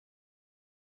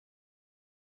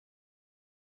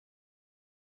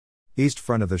East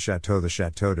front of the Château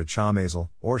de Chalmazel,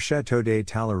 or Château de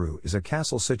Talaru, is a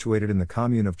castle situated in the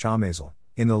commune of Chalmazel,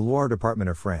 in the Loire department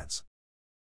of France.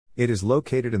 It is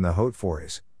located in the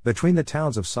Haut-Forez, between the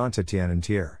towns of Saint-Étienne and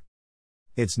Thiers.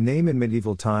 Its name in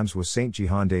medieval times was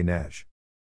Saint-Jehan-des-Neiges.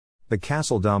 The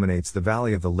castle dominates the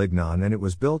valley of the Lignon, and it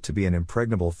was built to be an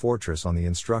impregnable fortress on the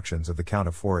instructions of the Count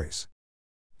of Forez.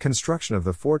 Construction of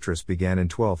the fortress began in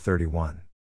 1231.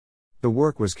 The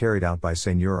work was carried out by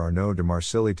Seigneur Arnaud de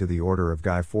Marcilly to the order of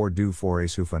Guy IV du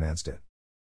Forez, who financed it.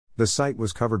 The site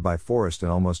was covered by forest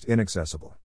and almost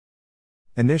inaccessible.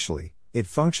 Initially, it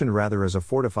functioned rather as a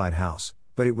fortified house,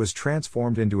 but it was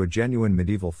transformed into a genuine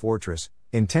medieval fortress,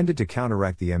 intended to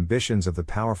counteract the ambitions of the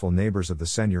powerful neighbors of the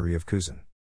seigneury of Cousin.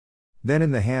 Then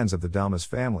in the hands of the Damas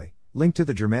family, linked to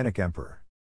the Germanic emperor.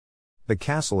 The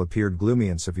castle appeared gloomy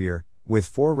and severe, with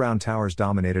 4 round towers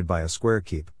dominated by a square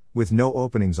keep, with no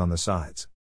openings on the sides.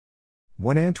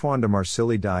 When Antoine de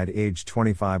Marcilly died aged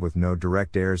 25 with no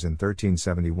direct heirs in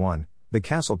 1371, the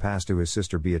castle passed to his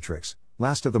sister Beatrix,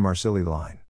 last of the Marcilly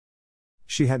line.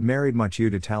 She had married Mathieu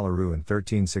de Talaru in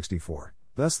 1364,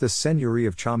 thus the seigneury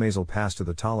of Chalmazel passed to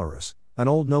the Talarus, an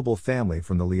old noble family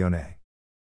from the Lyonnais.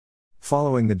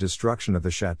 Following the destruction of the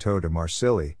Château de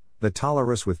Marcilly, the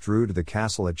Talarus withdrew to the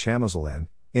castle at Chalmazel, and,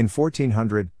 in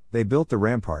 1400, they built the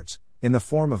ramparts, in the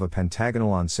form of a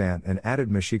pentagonal enceinte, and added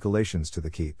machicolations to the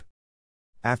keep.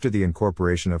 After the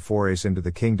incorporation of Forez into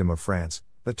the Kingdom of France,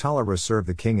 the Talarus served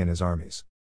the king and his armies.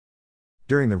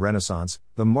 During the Renaissance,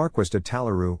 the Marquis de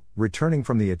Talaru, returning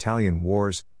from the Italian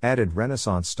wars, added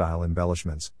Renaissance-style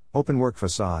embellishments, open-work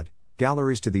facade,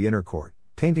 galleries to the inner court,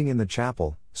 painting in the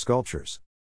chapel, sculptures.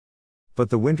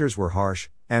 But the winters were harsh,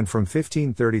 and from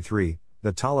 1533,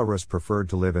 the Talarus preferred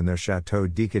to live in their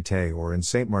Château d'Équité or in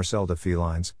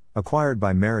Saint-Marcel-de-Filines, acquired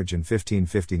by marriage in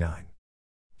 1559.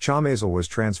 Chalmazel was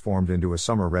transformed into a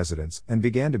summer residence and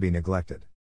began to be neglected.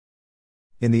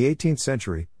 In the 18th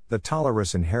century, the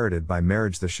Talarus inherited by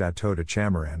marriage the Château de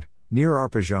Chalmazel, near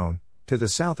Arpajon, to the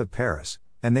south of Paris,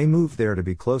 and they moved there to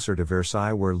be closer to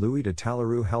Versailles, where Louis de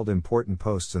Talaru held important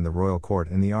posts in the royal court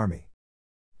and the army.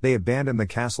 They abandoned the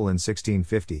castle in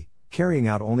 1650, carrying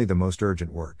out only the most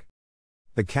urgent work.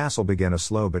 The castle began a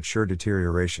slow but sure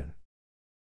deterioration.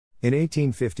 In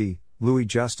 1850, Louis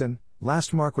Justin,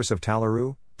 last Marquis of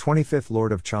Talaru, 25th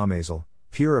Lord of Chalmazel,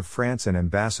 peer of France and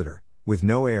ambassador, with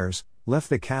no heirs, left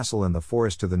the castle and the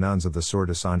forest to the nuns of the Soeur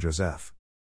de Saint-Joseph.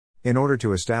 In order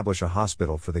to establish a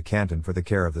hospital for the canton for the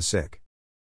care of the sick.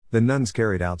 The nuns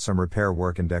carried out some repair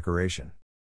work and decoration.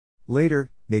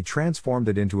 Later, they transformed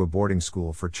it into a boarding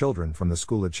school for children from the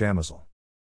school at Chalmazel.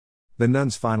 The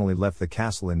nuns finally left the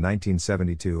castle in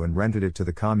 1972 and rented it to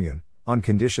the commune, on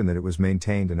condition that it was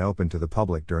maintained and open to the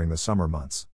public during the summer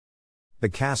months. The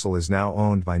castle is now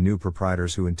owned by new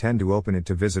proprietors who intend to open it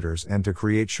to visitors and to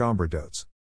create chambre d'hôtes.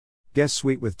 Guest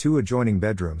suite with 2 adjoining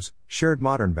bedrooms, shared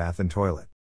modern bath and toilet.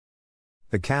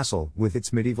 The castle, with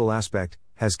its medieval aspect,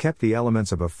 has kept the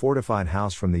elements of a fortified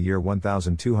house from the year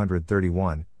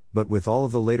 1231, but with all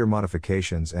of the later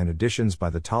modifications and additions by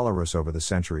the Talarus over the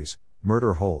centuries,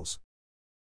 murder holes,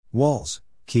 walls,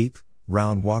 keep,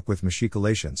 round walk with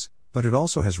machicolations, but it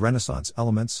also has Renaissance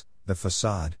elements, the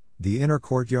facade, the inner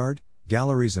courtyard,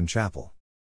 galleries and chapel.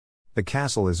 The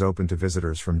castle is open to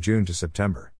visitors from June to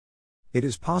September. It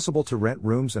is possible to rent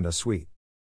rooms and a suite.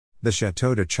 The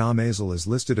Château de Chalmazel is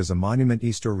listed as a monument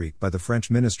historique by the French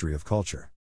Ministry of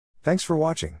Culture. Thanks for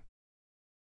watching.